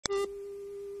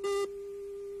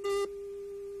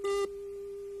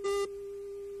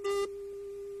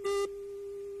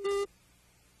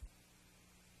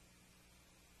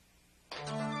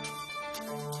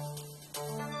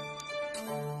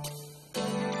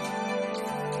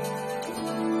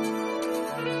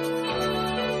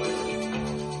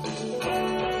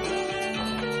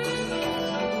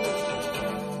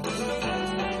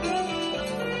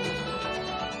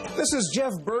This is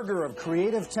Jeff Berger of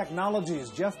Creative Technologies.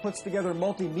 Jeff puts together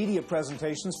multimedia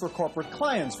presentations for corporate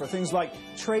clients for things like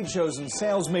trade shows and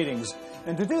sales meetings.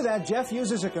 And to do that, Jeff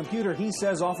uses a computer he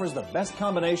says offers the best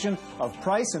combination of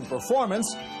price and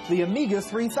performance, the Amiga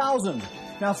 3000.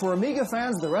 Now, for Amiga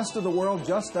fans, the rest of the world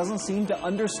just doesn't seem to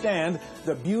understand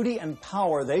the beauty and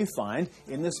power they find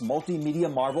in this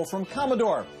multimedia marvel from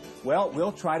Commodore. Well,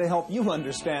 we'll try to help you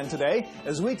understand today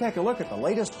as we take a look at the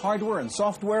latest hardware and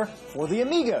software for the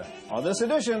Amiga on this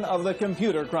edition of the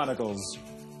Computer Chronicles.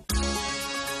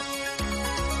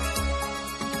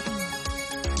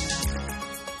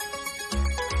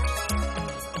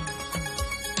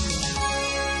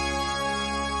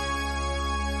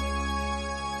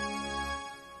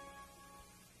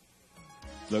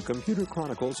 The Computer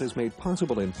Chronicles is made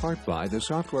possible in part by the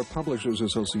Software Publishers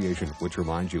Association, which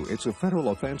reminds you it's a federal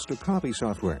offense to copy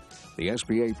software. The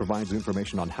SPA provides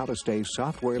information on how to stay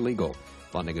software legal.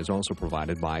 Funding is also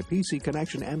provided by PC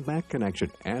Connection and Mac Connection,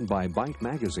 and by Byte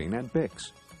Magazine and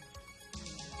Bix.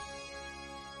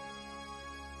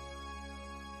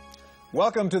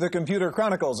 Welcome to the Computer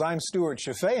Chronicles. I'm Stuart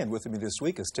Chaffee, and with me this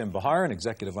week is Tim Baharan,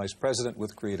 Executive Vice President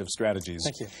with Creative Strategies.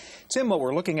 Thank you. Tim, what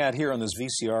we're looking at here on this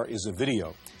VCR is a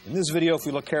video. In this video, if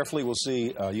we look carefully, we'll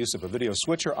see use of a video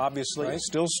switcher, obviously, right. A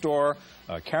still store,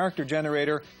 a character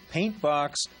generator, paint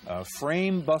box,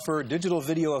 frame buffer, digital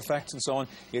video effects, and so on.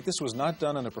 Yet this was not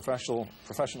done in a professional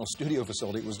studio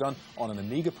facility. It was done on an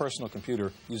Amiga personal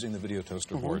computer using the video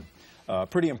toaster board.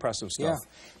 Pretty impressive stuff.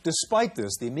 Yeah. Despite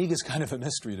this, the Amiga is kind of a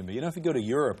mystery to me. You know, if you go to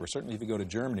Europe, or certainly if you go to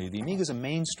Germany, the Amiga is a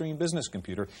mainstream business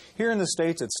computer. Here in the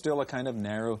States, it's still a kind of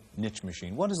narrow niche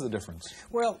machine. What is the difference?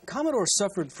 Well, Commodore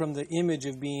suffered from the image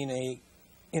of being a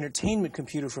entertainment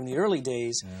computer from the early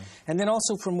days, and then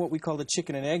also from what we call the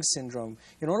chicken and egg syndrome.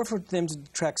 In order for them to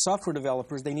attract software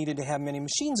developers, they needed to have many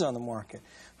machines on the market.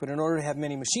 But in order to have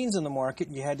many machines on the market,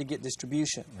 you had to get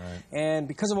distribution. Right. And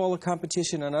because of all the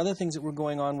competition and other things that were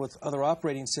going on with other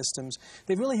operating systems,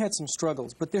 they've really had some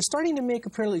struggles. But they're starting to make a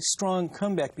fairly strong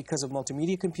comeback because of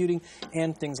multimedia computing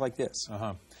and things like this.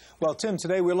 Well, Tim,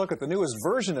 today we'll look at the newest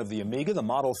version of the Amiga, the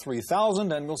Model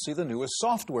 3000, and we'll see the newest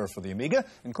software for the Amiga,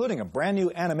 including a brand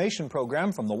new animation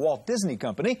program from the Walt Disney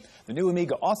Company, the new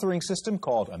Amiga authoring system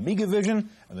called AmigaVision,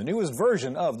 and the newest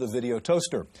version of the video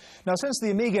toaster. Now, since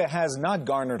the Amiga has not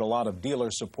garnered a lot of dealer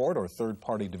support or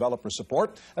third-party developer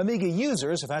support, Amiga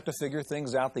users have had to figure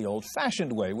things out the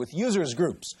old-fashioned way with users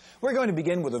groups. We're going to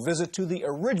begin with a visit to the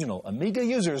original Amiga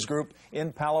Users Group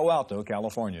in Palo Alto,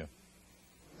 California.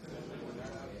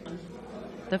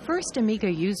 The First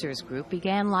Amiga Users Group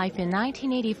began life in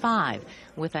 1985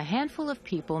 with a handful of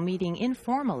people meeting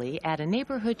informally at a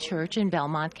neighborhood church in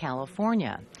Belmont,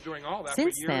 California.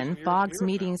 Since then, FAUG's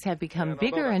meetings have become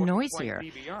bigger and noisier,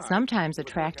 sometimes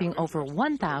attracting over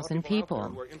 1,000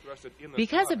 people.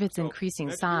 Because of its increasing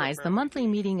size, the monthly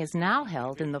meeting is now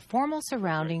held in the formal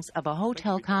surroundings of a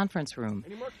hotel conference room.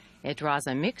 It draws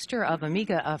a mixture of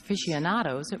Amiga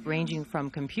aficionados ranging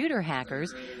from computer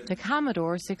hackers to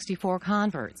Commodore 64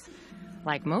 converts.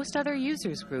 Like most other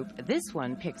users group, this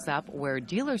one picks up where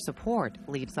dealer support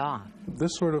leaves off. This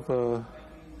sort of a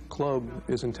club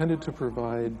is intended to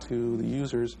provide to the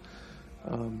users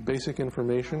basic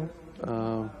information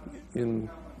in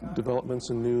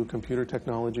developments in new computer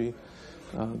technology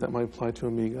that might apply to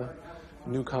Amiga,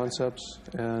 new concepts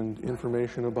and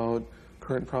information about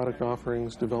current product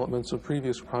offerings, developments of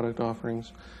previous product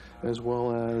offerings, as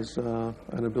well as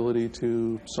an ability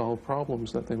to solve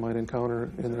problems that they might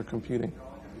encounter in their computing.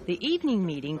 The evening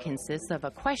meeting consists of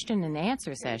a question and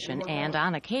answer session and,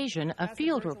 on occasion, a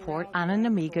field report on an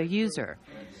Amiga user.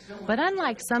 But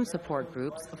unlike some support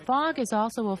groups, FAUG is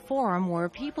also a forum where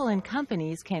people and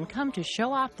companies can come to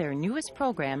show off their newest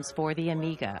programs for the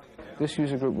Amiga. This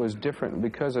user group was different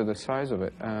because of the size of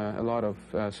it. A lot of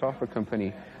software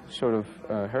companies sort of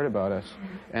heard about us,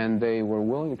 and they were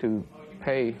willing to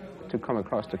pay to come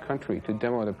across the country to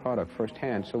demo the product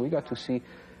firsthand. So we got to see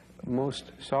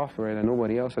most software that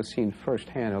nobody else has seen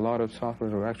firsthand. A lot of software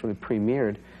were actually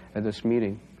premiered at this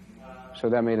meeting, so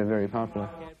that made it very popular.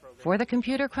 For the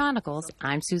Computer Chronicles,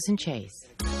 I'm Susan Chase.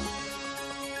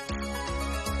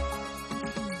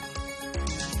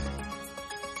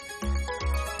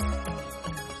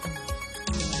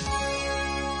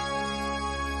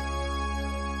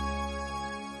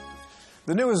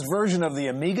 The newest version of the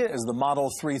Amiga is the Model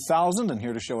 3000, and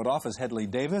here to show it off is Hedley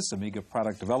Davis, Amiga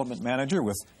Product Development Manager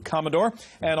with Commodore,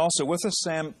 and also with us,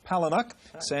 Sam Palinuk.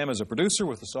 Sam is a producer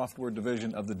with the software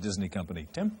division of the Disney Company.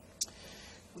 Tim?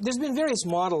 There's been various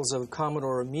models of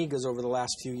Commodore Amigas over the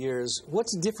last few years.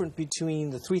 What's different between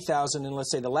the 3000 and,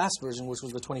 let's say, the last version, which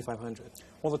was the 2500?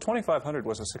 Well, the 2500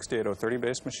 was a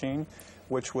 68030-based machine,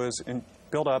 which was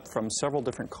built up from several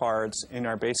different cards in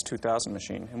our base 2000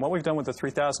 machine. And what we've done with the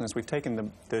 3000 is we've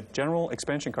taken the general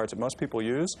expansion cards that most people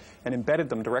use and embedded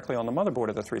them directly on the motherboard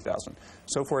of the 3000.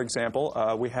 So, for example,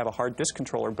 we have a hard disk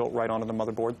controller built right onto the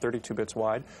motherboard, 32 bits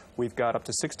wide. We've got up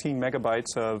to 16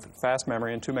 megabytes of fast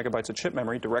memory and 2 megabytes of chip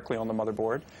memory directly on the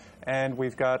motherboard. And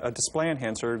we've got a display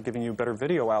enhancer giving you better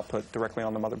video output directly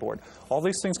on the motherboard. All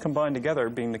these things combined together,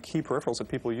 being the key peripherals that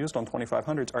people used on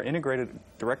 2500s, are integrated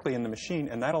directly in the machine,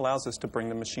 and that allows us to bring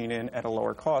the machine in at a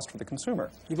lower cost for the consumer.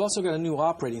 You've also got a new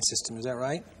operating system, is that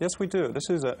right? Yes, we do. This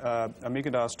is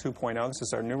AmigaDOS 2.0. This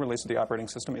is our new release of the operating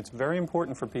system. It's very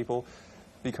important for people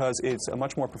because it's a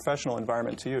much more professional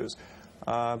environment to use.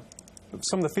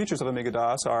 Some of the features of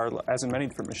AmigaDOS are, as in many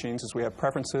different machines, is we have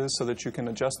preferences so that you can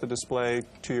adjust the display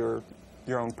to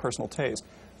your own personal taste.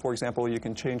 For example, you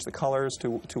can change the colors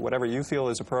to whatever you feel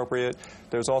is appropriate.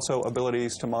 There's also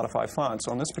abilities to modify fonts.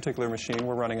 On this particular machine,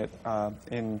 we're running it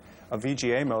in a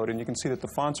VGA mode, and you can see that the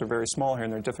fonts are very small here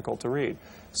and they're difficult to read.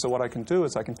 So what I can do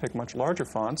is I can pick much larger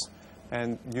fonts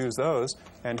and use those,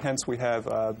 and hence we have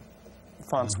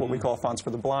fonts, what we call fonts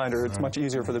for the blind, or it's much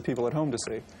easier for the people at home to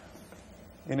see.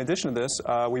 In addition to this,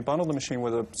 we bundled the machine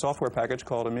with a software package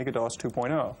called AmigaDOS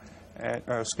 2.0,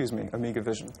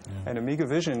 AmigaVision. And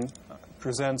AmigaVision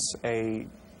presents a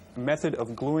method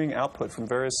of gluing output from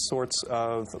various sorts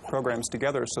of programs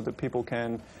together so that people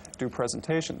can do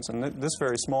presentations. And this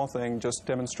very small thing just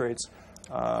demonstrates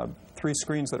 3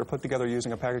 screens that are put together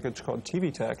using a package called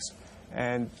TVTex,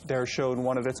 and they're shown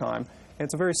one at a time. And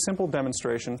it's a very simple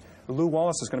demonstration. Lou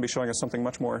Wallace is going to be showing us something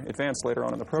much more advanced later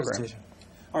on in the program.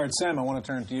 All right, Sam, I want to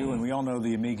turn to you, and we all know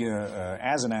the Amiga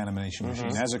as an animation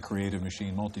machine, as a creative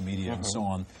machine, multimedia, and so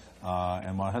on.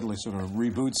 And while Hedley sort of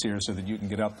reboots here so that you can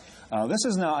get up, this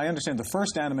is now, I understand, the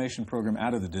first animation program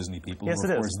out of the Disney people, yes, who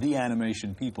are, of course, the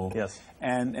animation people. Yes.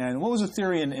 And what was the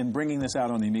theory in bringing this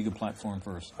out on the Amiga platform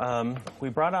first? We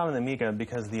brought out an Amiga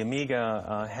because the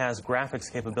Amiga has graphics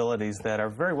capabilities that are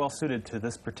very well suited to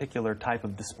this particular type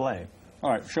of display. All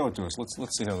right, show it to us.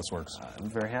 Let's see how this works. I'm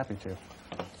very happy to.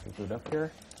 Let's boot up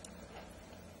here.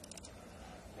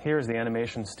 Here's the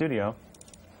animation studio.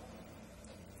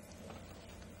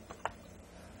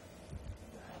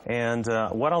 And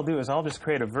what I'll do is I'll just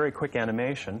create a very quick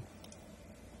animation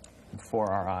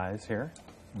for our eyes here.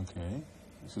 Okay.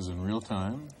 This is in real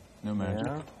time. No magic.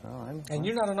 Yeah, no, and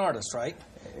you're not an artist, right?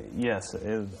 Yes.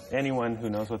 Anyone who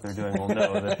knows what they're doing will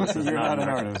know that this is not an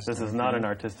artist. This is not an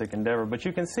artistic endeavor. But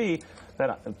you can see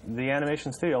that the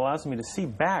animation studio allows me to see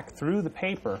back through the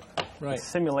paper, the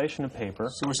simulation of paper.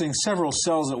 So we're seeing several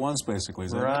cells at once, basically,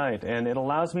 is that right? And it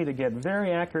allows me to get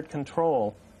very accurate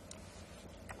control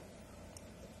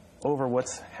over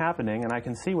what's happening, and I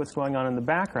can see what's going on in the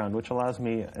background, which allows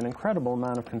me an incredible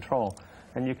amount of control.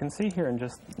 And you can see here in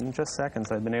just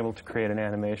seconds I've been able to create an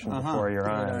animation before your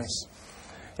eyes. Nice.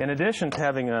 In addition to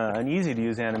having an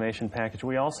easy-to-use animation package,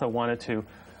 we also wanted to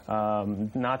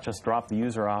not just drop the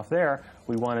user off there,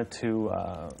 we wanted to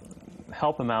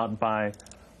help them out by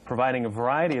providing a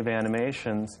variety of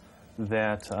animations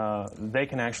that they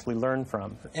can actually learn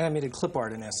from. Animated clip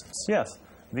art, in essence. Yes.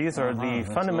 These are the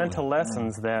fundamental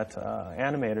lessons that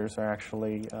animators are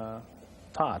actually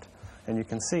taught. And you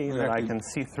can see that I can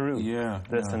see through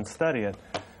this and study it.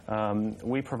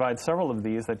 We provide several of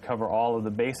these that cover all of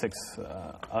the basics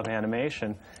of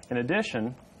animation. In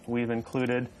addition, we've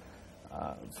included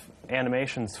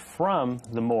animations from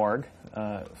the morgue,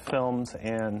 films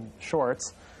and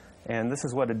shorts. And this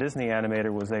is what a Disney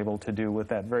animator was able to do with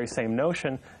that very same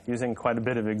notion, using quite a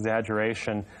bit of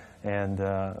exaggeration and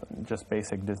just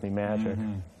basic Disney magic.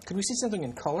 Could we see something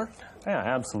in color? Yeah,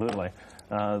 absolutely.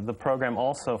 The program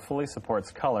also fully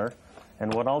supports color,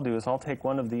 and what I'll do is I'll take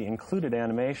one of the included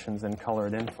animations and color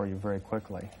it in for you very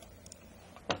quickly.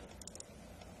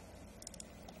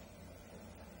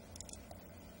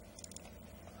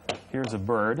 Here's a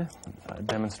bird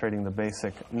demonstrating the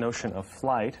basic notion of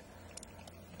flight,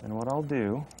 and what I'll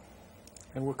do...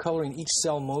 And we're coloring each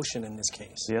cell motion in this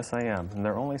case. Yes, I am. And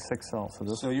there are only 6 cells.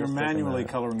 So you're manually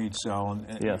coloring each cell,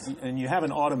 and yes. And you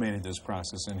haven't automated this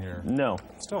process in here. No.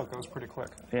 Still, it goes pretty quick.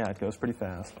 Yeah, it goes pretty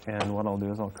fast. And what I'll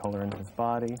do is I'll color in his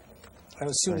body. I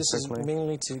assume this is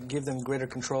mainly to give them greater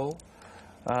control?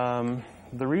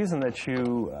 The reason that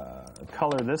you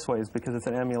color this way is because it's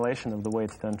an emulation of the way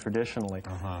it's done traditionally.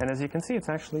 And as you can see, it's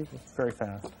actually very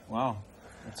fast. Wow.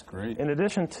 That's great. In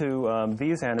addition to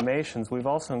these animations, we've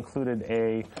also included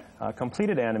a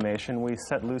completed animation. We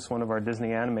set loose one of our Disney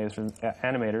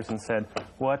animators and said,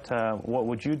 what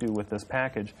would you do with this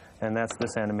package? And that's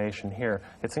this animation here.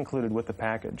 It's included with the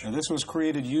package. And this was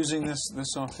created using this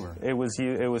software? It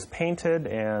was painted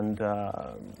and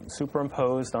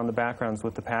superimposed on the backgrounds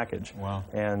with the package. Wow.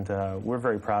 And we're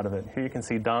very proud of it. Here you can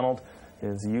see Donald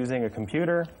is using a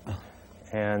computer,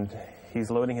 and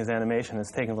he's loading his animation.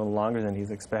 It's taking a little longer than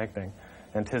he's expecting.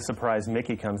 And to his surprise,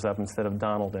 Mickey comes up instead of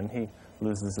Donald, and he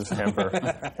loses his temper,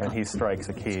 and he strikes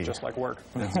a key. It's just like work.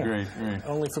 That's great.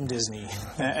 Only from Disney.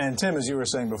 And Tim, as you were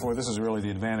saying before, this is really the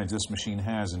advantage this machine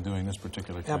has in doing this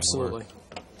particular kind of work.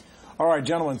 All right,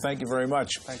 gentlemen, thank you very much.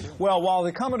 Thank you. Well, while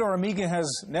the Commodore Amiga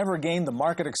has never gained the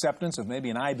market acceptance of maybe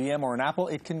an IBM or an Apple,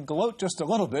 it can gloat just a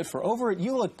little bit, for over at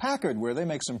Hewlett-Packard, where they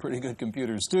make some pretty good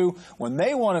computers too, when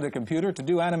they wanted a computer to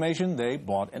do animation, they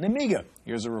bought an Amiga.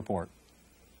 Here's a report.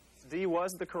 D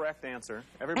was the correct answer.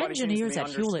 Engineers at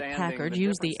Hewlett-Packard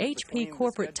use the HP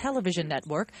corporate television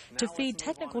network to feed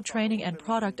technical training and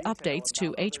product updates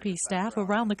to HP staff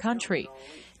around the country.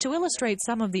 To illustrate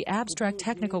some of the abstract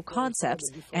technical concepts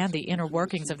and the inner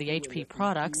workings of the HP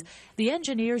products, the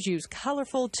engineers use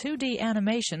colorful 2D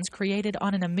animations created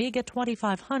on an Amiga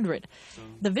 2500.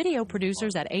 The video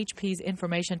producers at HP's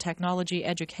Information Technology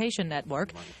Education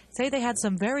Network say they had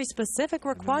some very specific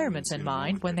requirements in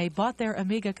mind when they bought their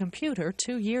Amiga computer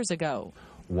 2 years ago.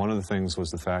 One of the things was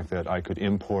the fact that I could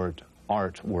import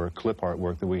artwork, clip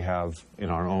artwork that we have in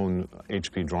our own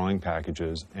HP drawing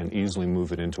packages and easily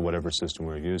move it into whatever system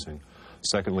we're using.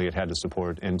 Secondly, it had to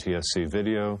support NTSC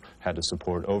video, had to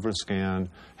support overscan,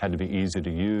 had to be easy to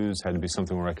use, had to be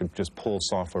something where I could just pull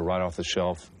software right off the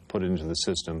shelf, put it into the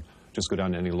system, just go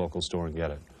down to any local store and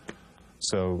get it.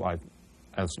 So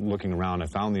as looking around, I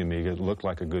found the Amiga. It looked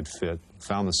like a good fit,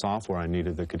 found the software I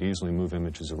needed that could easily move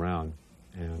images around,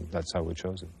 and that's how we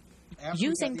chose it.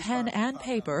 Using pen and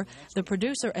paper, the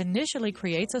producer initially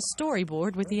creates a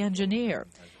storyboard with the engineer.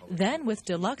 Then, with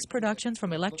deluxe productions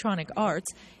from Electronic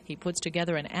Arts, he puts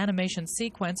together an animation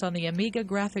sequence on the Amiga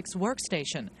graphics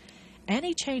workstation.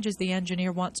 Any changes the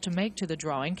engineer wants to make to the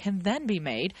drawing can then be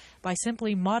made by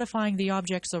simply modifying the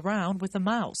objects around with the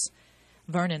mouse.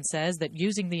 Vernon says that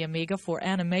using the Amiga for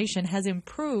animation has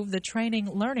improved the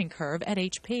training-learning curve at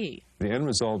HP. The end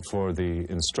result for the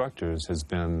instructors has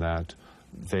been that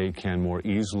they can more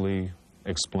easily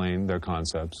explain their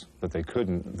concepts that they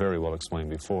couldn't very well explain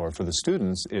before. For the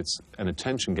students, it's an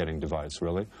attention-getting device,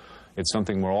 really. It's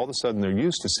something where all of a sudden they're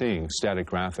used to seeing static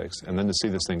graphics, and then to see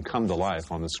this thing come to life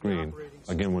on the screen,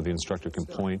 again, where the instructor can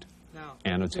point,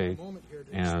 annotate,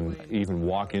 and even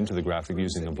walk into the graphic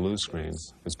using a blue screen,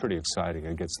 is pretty exciting.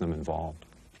 It gets them involved.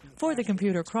 For the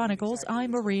Computer Chronicles,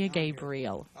 I'm Maria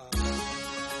Gabriel.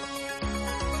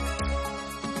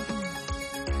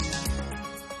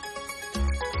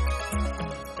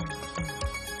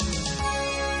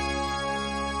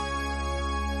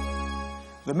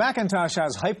 The Macintosh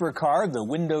has HyperCard, the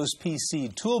Windows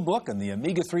PC toolbook, and the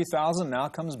Amiga 3000 now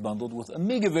comes bundled with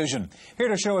AmigaVision. Here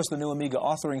to show us the new Amiga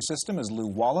authoring system is Lew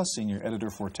Wallace, Senior Editor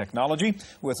for Technology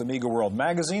with Amiga World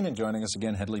Magazine, and joining us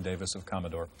again, Hedley Davis of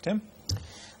Commodore. Tim?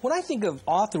 When I think of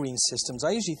authoring systems,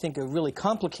 I usually think of really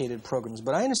complicated programs,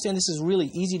 but I understand this is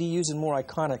really easy to use and more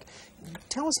iconic.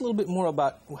 Tell us a little bit more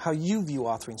about how you view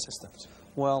authoring systems.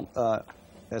 Well,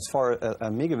 as far as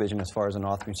AmigaVision, as far as an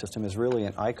authoring system, is really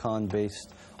an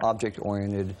icon-based,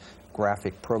 object-oriented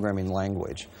graphic programming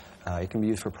language. It can be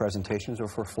used for presentations or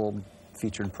for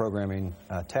full-featured programming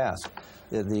tasks.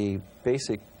 The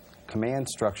basic command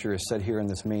structure is set here in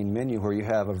this main menu, where you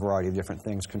have a variety of different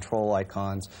things: control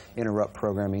icons, interrupt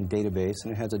programming, database,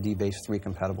 and it has a DBase3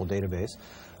 compatible database,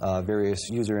 various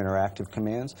user interactive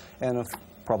commands, and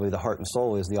probably the heart and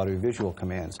soul is the audiovisual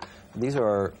commands. These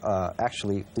are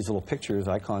actually, these little pictures,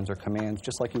 icons, are commands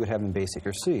just like you would have in BASIC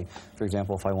or C. For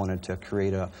example, if I wanted to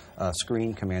create a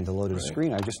screen command to load a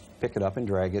screen, I just pick it up and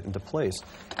drag it into place.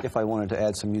 If I wanted to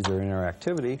add some user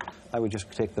interactivity, I would just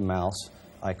take the mouse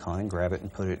icon and grab it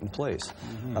and put it in place.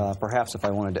 Perhaps if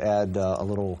I wanted to add a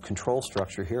little control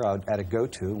structure here, I would add a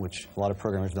go-to, which a lot of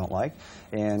programmers don't like,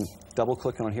 and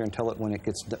double-click on here and tell it when it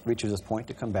reaches this point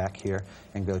to come back here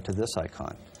and go to this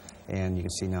icon. And you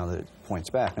can see now that it points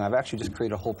back. And I've actually just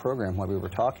created a whole program while we were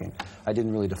talking. I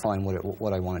didn't really define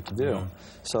what I wanted to do.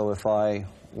 So if I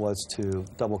was to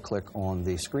double-click on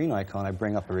the screen icon, I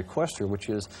bring up a requester, which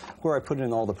is where I put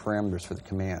in all the parameters for the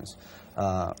commands.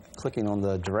 Clicking on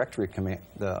the directory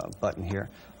button here,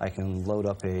 I can load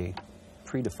up a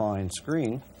predefined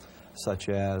screen, such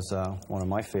as one of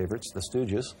my favorites, the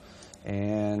Stooges.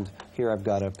 And here I've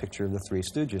got a picture of the Three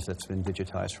Stooges that's been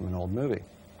digitized from an old movie.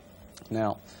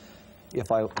 Now, if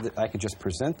I could just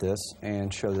present this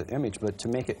and show the image, but to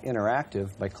make it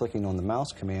interactive by clicking on the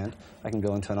mouse command, I can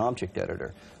go into an object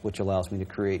editor, which allows me to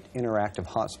create interactive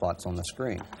hotspots on the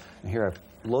screen. And here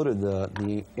I've loaded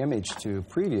the image to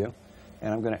preview,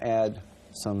 and I'm going to add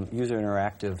some user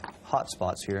interactive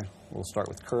hotspots here. We'll start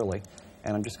with curly,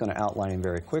 and I'm just going to outline them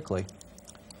very quickly.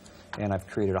 And I've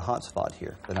created a hotspot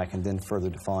here that I can then further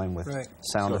define with sound effects.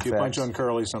 So if you punch on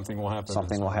curly, something will happen.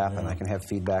 Something will happen. I can have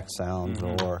feedback sounds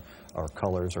or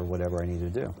colors or whatever I need to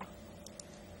do.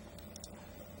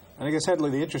 And I guess, Hedley,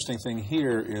 the interesting thing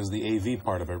here is the AV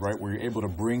part of it, right? Where you're able to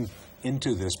bring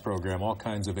into this program all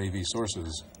kinds of AV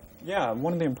sources. Yeah,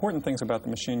 one of the important things about the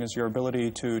machine is your ability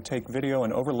to take video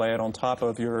and overlay it on top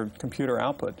of your computer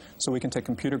output. So we can take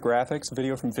computer graphics,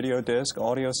 video from video disk,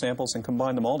 audio samples, and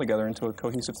combine them all together into a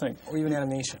cohesive thing. Or even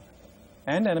animation.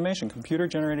 And animation,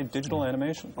 computer-generated digital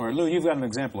animation. All right, Lou, you've got an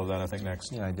example of that, I think,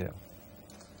 next. Yeah, I do.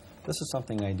 This is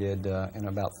something I did in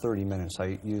about 30 minutes.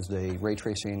 I used a ray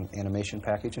tracing animation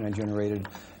package, and I generated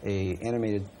an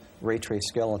animated ray trace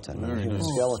skeleton, a human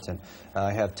skeleton.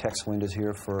 I have text windows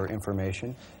here for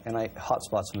information, and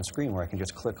hotspots on the screen where I can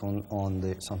just click on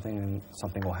something and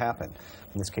something will happen.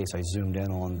 In this case, I zoomed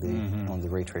in on the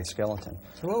ray trace skeleton.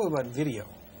 So what about video?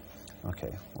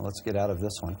 Okay, well, let's get out of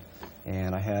this one.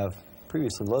 And I have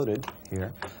previously loaded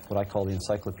here what I call the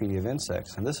Encyclopedia of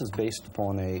Insects, and this is based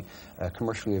upon a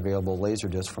commercially available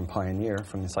Laserdisc from Pioneer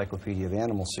from the Encyclopedia of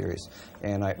Animal series.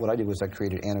 And what I did was I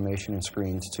created animation and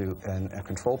screens and a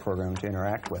control program to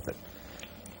interact with it.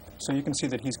 So you can see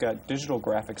that he's got digital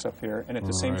graphics up here, and at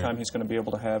the same time he's going to be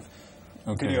able to have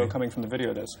video coming from the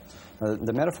video disc.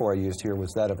 The metaphor I used here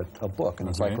was that of a book, an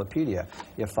encyclopedia.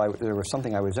 If there was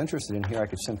something I was interested in here, I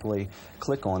could simply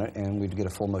click on it and we'd get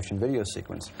a full motion video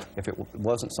sequence. If it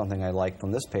wasn't something I liked on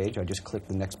this page, I just click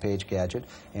the next page gadget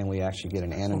and we actually get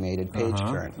an animated page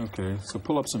turn. Okay, so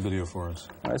pull up some video for us.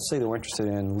 Let's say that we're interested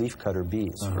in leafcutter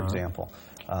bees, for example.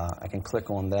 I can click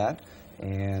on that,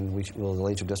 and the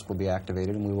Laserdisc will be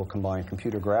activated, and we will combine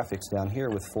computer graphics down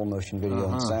here with full motion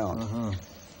video and sound.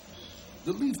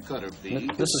 The leafcutter bee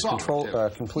this is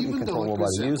completely controllable by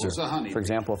the user. For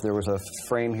example, if there was a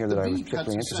frame here that I was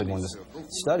particularly interested in to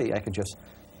study, I could just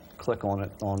click on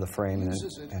it on the frame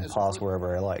and pause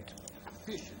wherever I liked.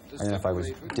 And then if I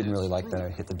didn't really like that,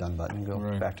 I'd hit the done button and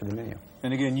go back to the menu.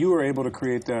 And again, you were able to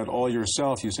create that all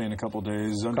yourself, you say, in a couple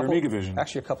days under AmigaVision.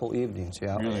 Actually, a couple evenings,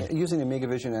 yeah. Really? Using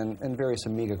AmigaVision and various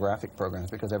Amiga graphic programs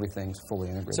because everything's fully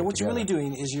integrated So what together. you're really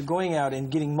doing is you're going out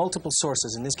and getting multiple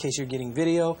sources. In this case, you're getting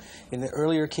video. In the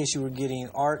earlier case, you were getting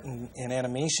art and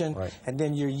animation. And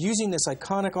then you're using this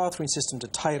iconic authoring system to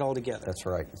tie it all together. That's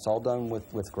right. It's all done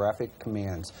with graphic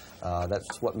commands.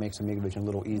 That's what makes AmigaVision a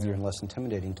little easier and less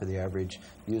intimidating to the average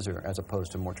user as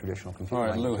opposed to more traditional computer All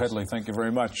right, languages. Lou Hedley, thank you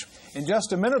very much. In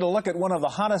just a minute, a look at one of the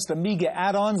hottest Amiga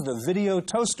add-ons, the video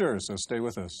toaster, so stay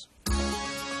with us.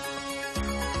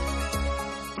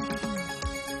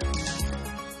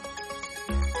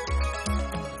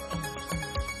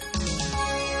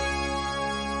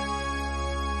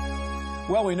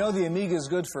 Well, we know the Amiga is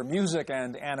good for music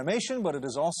and animation, but it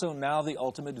is also now the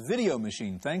ultimate video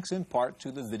machine, thanks in part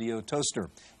to the video toaster.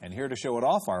 And here to show it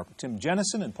off are Tim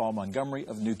Jenison and Paul Montgomery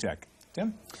of NewTek.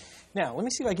 Tim? Now, let me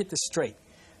see if I get this straight.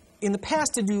 In the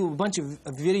past, to do a bunch of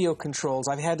video controls,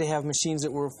 I've had to have machines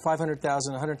that were $500,000,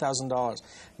 $100,000.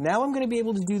 Now I'm going to be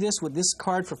able to do this with this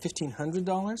card for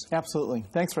 $1,500? Absolutely.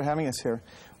 Thanks for having us here.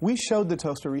 We showed the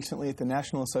toaster recently at the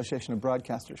National Association of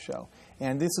Broadcasters show,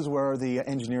 and this is where the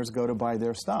engineers go to buy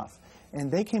their stuff. And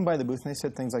they came by the booth and they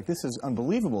said things like, this is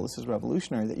unbelievable, this is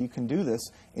revolutionary, that you can do this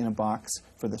in a box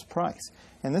for this price.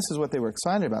 And this is what they were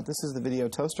excited about. This is the video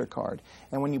toaster card.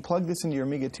 And when you plug this into your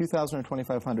Amiga 2000 or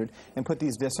 2500 and put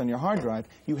these discs on your hard drive,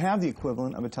 you have the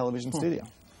equivalent of a television studio.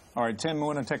 All right, Tim, we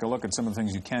want to take a look at some of the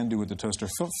things you can do with the toaster.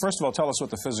 First of all, tell us what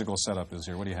the physical setup is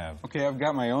here. What do you have? Okay, I've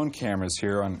got my own cameras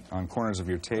here on corners of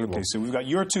your table. Okay, so we've got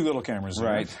your two little cameras here.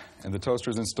 Right, and the toaster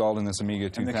is installed in this Amiga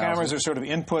 2000. And the cameras are sort of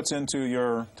inputs into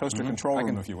your toaster control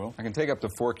room, if you will. I can take up to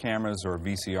 4 cameras or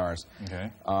VCRs.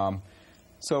 Okay.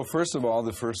 So first of all,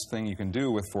 the first thing you can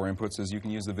do with 4 inputs is you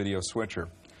can use the video switcher.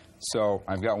 So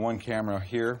I've got one camera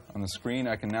here on the screen.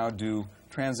 I can now do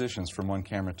transitions from one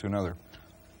camera to another,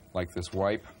 like this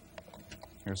wipe.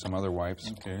 Here's some other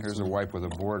wipes. Okay, here's a wipe with a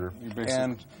border.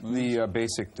 And the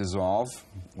basic dissolve,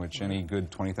 which any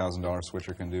good $20,000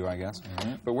 switcher can do, I guess.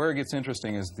 But where it gets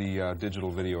interesting is the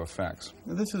digital video effects.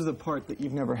 Now, this is the part that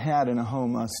you've never had in a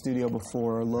home studio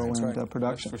before, or low-end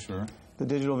production. That's for sure. The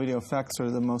digital video effects are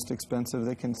the most expensive.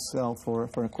 They can sell for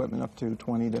equipment up to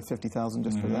 $20,000 to $50,000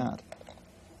 just for that.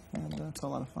 And it's a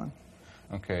lot of fun.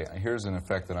 Okay, here's an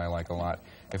effect that I like a lot.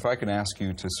 If I could ask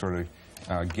you to sort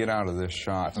of get out of this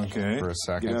shot for a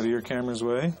second. Get out of your camera's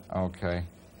way. Okay.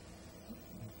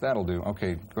 That'll do.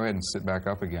 Okay, go ahead and sit back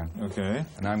up again. Okay.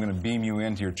 And I'm going to beam you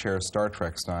into your chair Star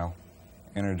Trek style.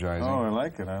 Energizing. Oh, I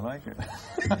like it. I like it.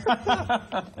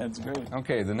 That's great.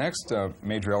 Okay, the next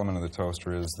major element of the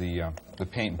toaster is the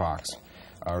paint box,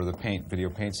 or the video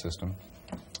paint system.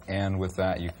 And with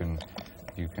that, you can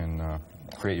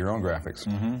create your own graphics.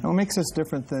 Now, what makes this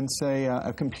different than, say,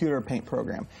 a computer paint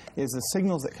program is the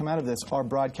signals that come out of this are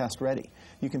broadcast ready.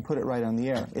 You can put it right on the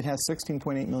air. It has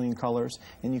 16.8 million colors,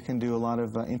 and you can do a lot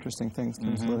of interesting things.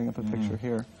 Tim's loading up a picture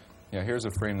here. Yeah, here's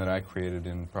a frame that I created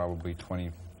in probably 20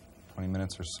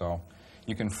 minutes or so.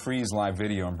 You can freeze live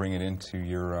video and bring it into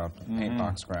your paint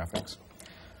box graphics.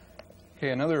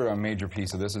 Okay, another major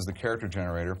piece of this is the character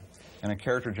generator. And a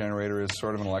character generator is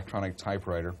sort of an electronic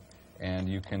typewriter, and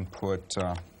you can put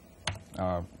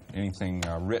anything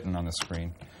written on the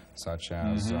screen, such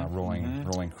as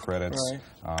rolling credits.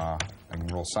 Right. I can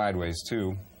roll sideways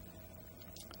too.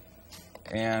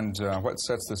 And what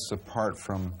sets this apart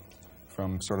from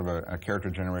sort of a character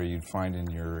generator you'd find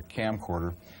in your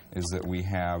camcorder is that we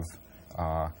have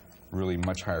really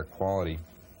much higher quality.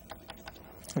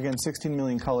 Again, 16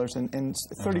 million colors and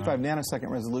 35 nanosecond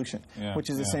resolution, which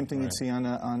is the same thing you'd see on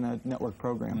a network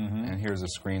program. And here's a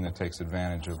screen that takes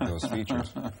advantage of those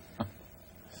features.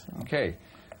 Okay,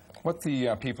 what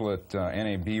the people at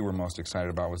NAB were most excited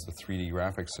about was the 3D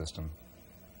graphics system,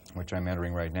 which I'm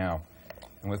entering right now.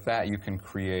 And with that, you can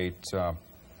create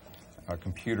a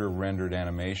computer-rendered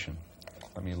animation.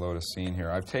 Let me load a scene here.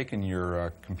 I've taken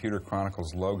your Computer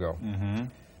Chronicles logo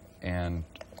and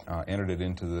entered it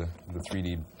into the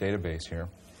 3D database here.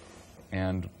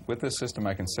 And with this system,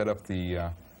 I can set up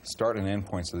the start and end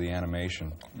points of the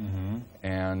animation.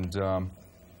 And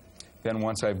then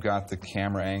once I've got the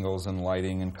camera angles and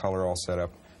lighting and color all set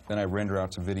up, then I render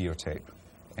out to videotape.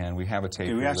 And we have a tape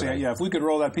here. If we could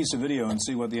roll that piece of video and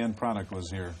see what the end product was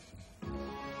here.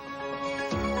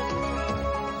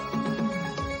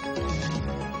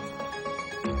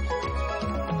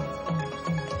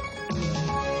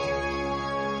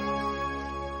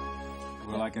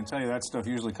 I can tell you that stuff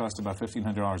usually costs about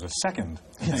 $1,500 a second.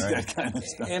 That kind of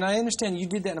stuff. And I understand you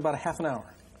did that in about a half an hour.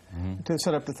 To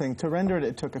set up the thing. To render it,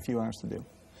 it took a few hours to do.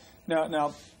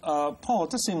 Now, Paul, it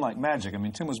does seem like magic. I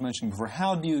mean, Tim was mentioning before,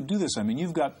 how do you do this? I mean,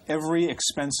 you've got every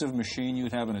expensive machine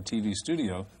you'd have in a TV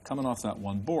studio coming off that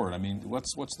one board. I mean,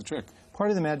 what's the trick? Part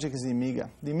of the magic is the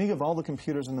Amiga. The Amiga, of all the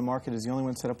computers in the market, is the only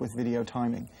one set up with video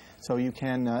timing. So you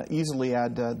can easily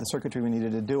add the circuitry we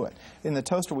needed to do it. In the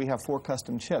toaster, we have 4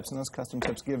 custom chips, and those custom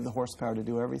chips give the horsepower to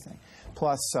do everything.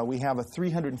 Plus, we have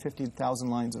 350,000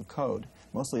 lines of code,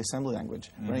 mostly assembly language,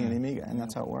 running on Amiga, and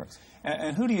that's how it works.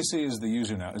 And who do you see as the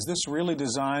user now? Is this really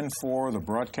designed for the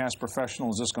broadcast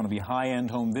professional? Is this going to be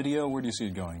high-end home video? Where do you see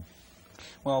it going?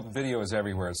 Well, video is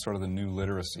everywhere. It's sort of the new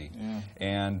literacy.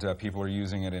 And people are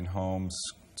using it in homes,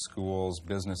 schools,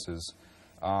 businesses.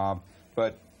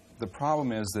 But the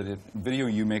problem is that video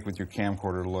you make with your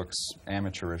camcorder looks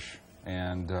amateurish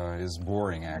and is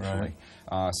boring, actually.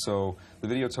 So the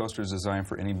video toaster is designed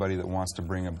for anybody that wants to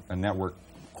bring a network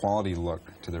quality look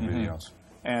to their videos.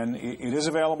 And it is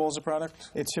available as a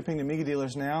product? It's shipping to Amiga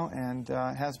dealers now and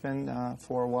has been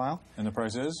for a while. And the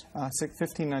price is?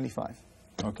 $15.95.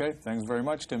 Okay, thanks very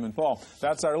much, Tim and Paul.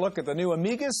 That's our look at the new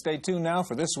Amiga. Stay tuned now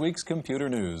for this week's Computer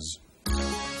News.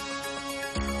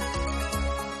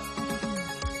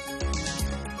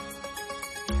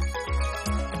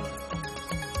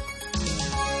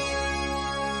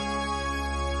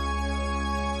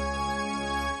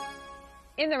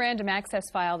 In the random access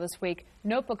file this week,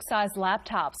 notebook-sized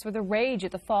laptops were the rage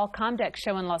at the Fall Comdex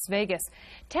show in Las Vegas.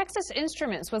 Texas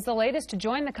Instruments was the latest to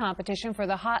join the competition for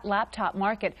the hot laptop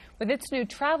market with its new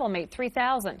TravelMate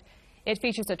 3000. It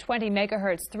features a 20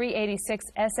 megahertz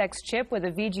 386SX chip with a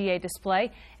VGA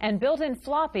display and built-in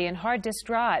floppy and hard disk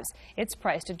drives. It's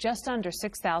priced at just under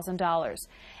 $6,000.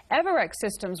 Everex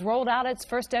Systems rolled out its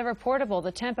first ever portable,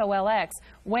 the Tempo LX,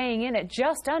 weighing in at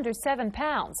just under 7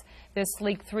 pounds. This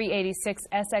sleek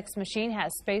 386SX machine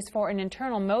has space for an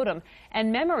internal modem,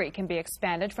 and memory can be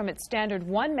expanded from its standard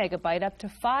 1 megabyte up to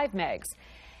 5 megs.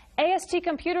 AST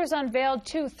Computers unveiled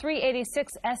 2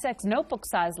 386SX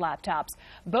notebook-sized laptops.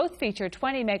 Both feature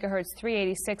 20 megahertz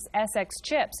 386SX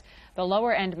chips. The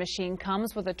lower-end machine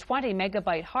comes with a 20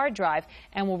 megabyte hard drive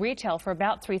and will retail for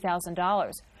about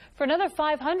 $3,000. For another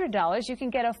 $500, you can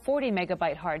get a 40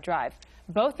 megabyte hard drive.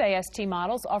 Both AST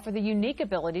models offer the unique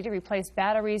ability to replace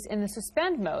batteries in the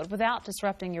suspend mode without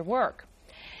disrupting your work.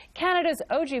 Canada's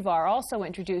Ogivar also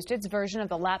introduced its version of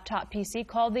the laptop PC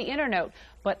called the Internote.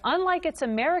 But unlike its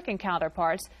American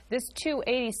counterparts, this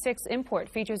 286 import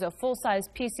features a full-size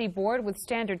PC board with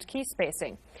standard key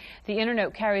spacing. The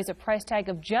Internote carries a price tag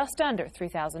of just under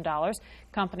 $3,000.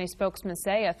 Company spokesmen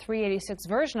say a 386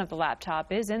 version of the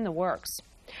laptop is in the works.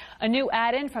 A new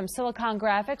add-in from Silicon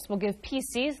Graphics will give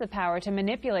PCs the power to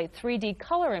manipulate 3D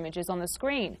color images on the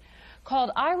screen.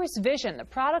 Called AmigaVision, the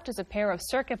product is a pair of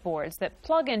circuit boards that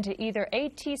plug into either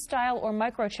AT-style or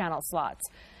microchannel slots.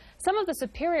 Some of the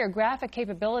superior graphic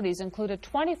capabilities include a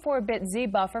 24-bit Z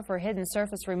buffer for hidden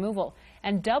surface removal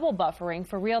and double buffering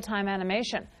for real-time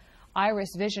animation.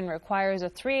 AmigaVision requires a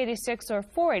 386 or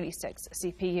 486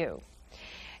 CPU.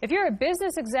 If you're a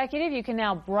business executive, you can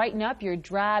now brighten up your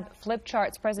drab flip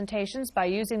charts presentations by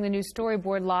using the new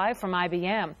Storyboard Live from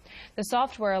IBM. The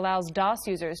software allows DOS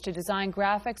users to design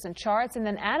graphics and charts and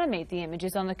then animate the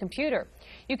images on the computer.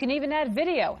 You can even add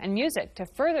video and music to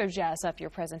further jazz up your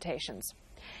presentations.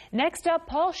 Next up,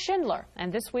 Paul Schindler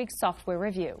and this week's software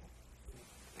review.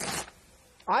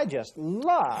 I just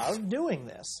love doing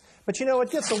this. But you know, it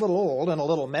gets a little old and a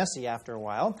little messy after a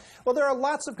while. Well, there are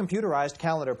lots of computerized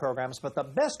calendar programs, but the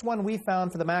best one we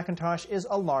found for the Macintosh is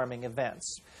Alarming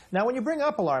Events. Now, when you bring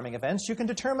up Alarming Events, you can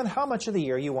determine how much of the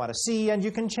year you want to see, and you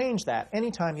can change that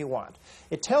anytime you want.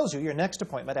 It tells you your next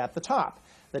appointment at the top.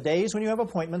 The days when you have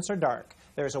appointments are dark.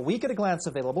 There's a week at a glance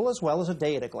available as well as a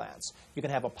day at a glance. You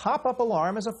can have a pop-up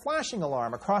alarm as a flashing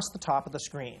alarm across the top of the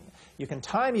screen. You can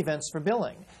time events for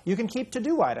billing. You can keep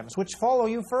to-do items which follow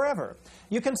you forever.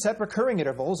 You can set recurring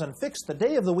intervals and fix the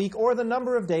day of the week or the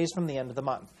number of days from the end of the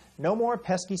month. No more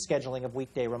pesky scheduling of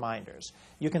weekday reminders.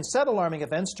 You can set alarming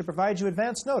events to provide you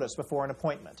advance notice before an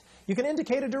appointment. You can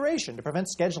indicate a duration to prevent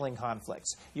scheduling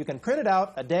conflicts. You can print it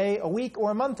out a day, a week,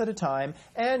 or a month at a time,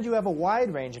 and you have a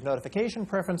wide range of notification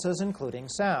preferences, including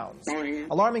sounds.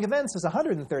 Alarming Events is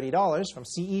 $130 from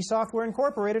CE Software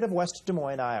Incorporated of West Des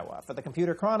Moines, Iowa. For the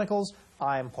Computer Chronicles,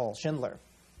 I'm Paul Schindler.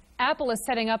 Apple is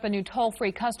setting up a new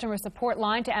toll-free customer support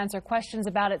line to answer questions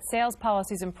about its sales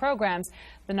policies and programs.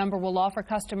 The number will offer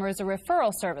customers a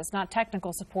referral service, not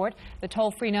technical support. The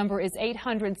toll-free number is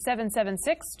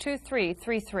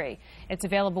 800-776-2333. It's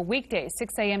available weekdays,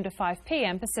 6 a.m. to 5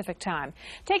 p.m. Pacific Time.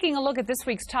 Taking a look at this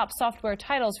week's top software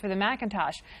titles for the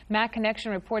Macintosh, Mac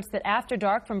Connection reports that After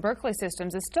Dark from Berkeley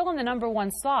Systems is still in the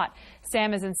 #1 slot.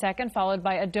 SAM is in second, followed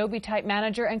by Adobe Type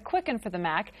Manager and Quicken for the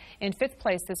Mac. In fifth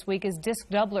place this week is Disk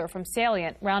Doubler from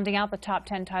Salient. Rounding out the top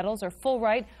 10 titles are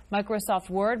Fullwrite, Microsoft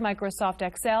Word, Microsoft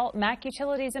Excel, Mac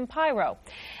Utilities, and Pyro.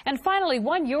 And finally,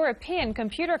 one European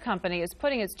computer company is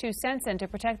putting its 2 cents in to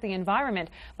protect the environment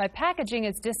by packaging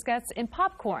its diskettes in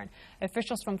popcorn.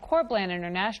 Officials from Corbland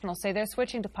International say they're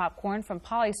switching to popcorn from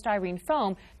polystyrene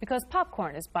foam because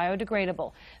popcorn is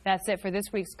biodegradable. That's it for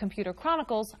this week's Computer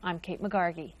Chronicles. I'm Kate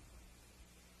McGargy.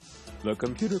 The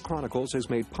Computer Chronicles is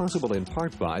made possible in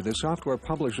part by the Software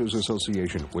Publishers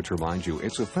Association, which reminds you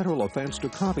it's a federal offense to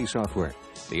copy software.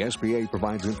 The SPA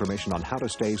provides information on how to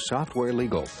stay software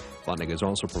legal. Funding is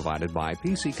also provided by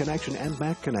PC Connection and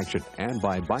Mac Connection, and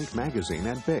by Byte Magazine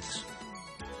and Bix.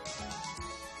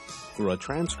 For a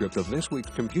transcript of this week's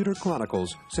Computer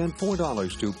Chronicles, send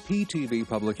 $4 to PTV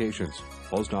Publications,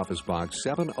 Post Office Box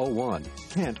 701,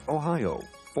 Kent, Ohio,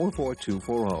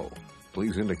 44240.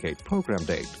 Please indicate program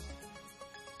date.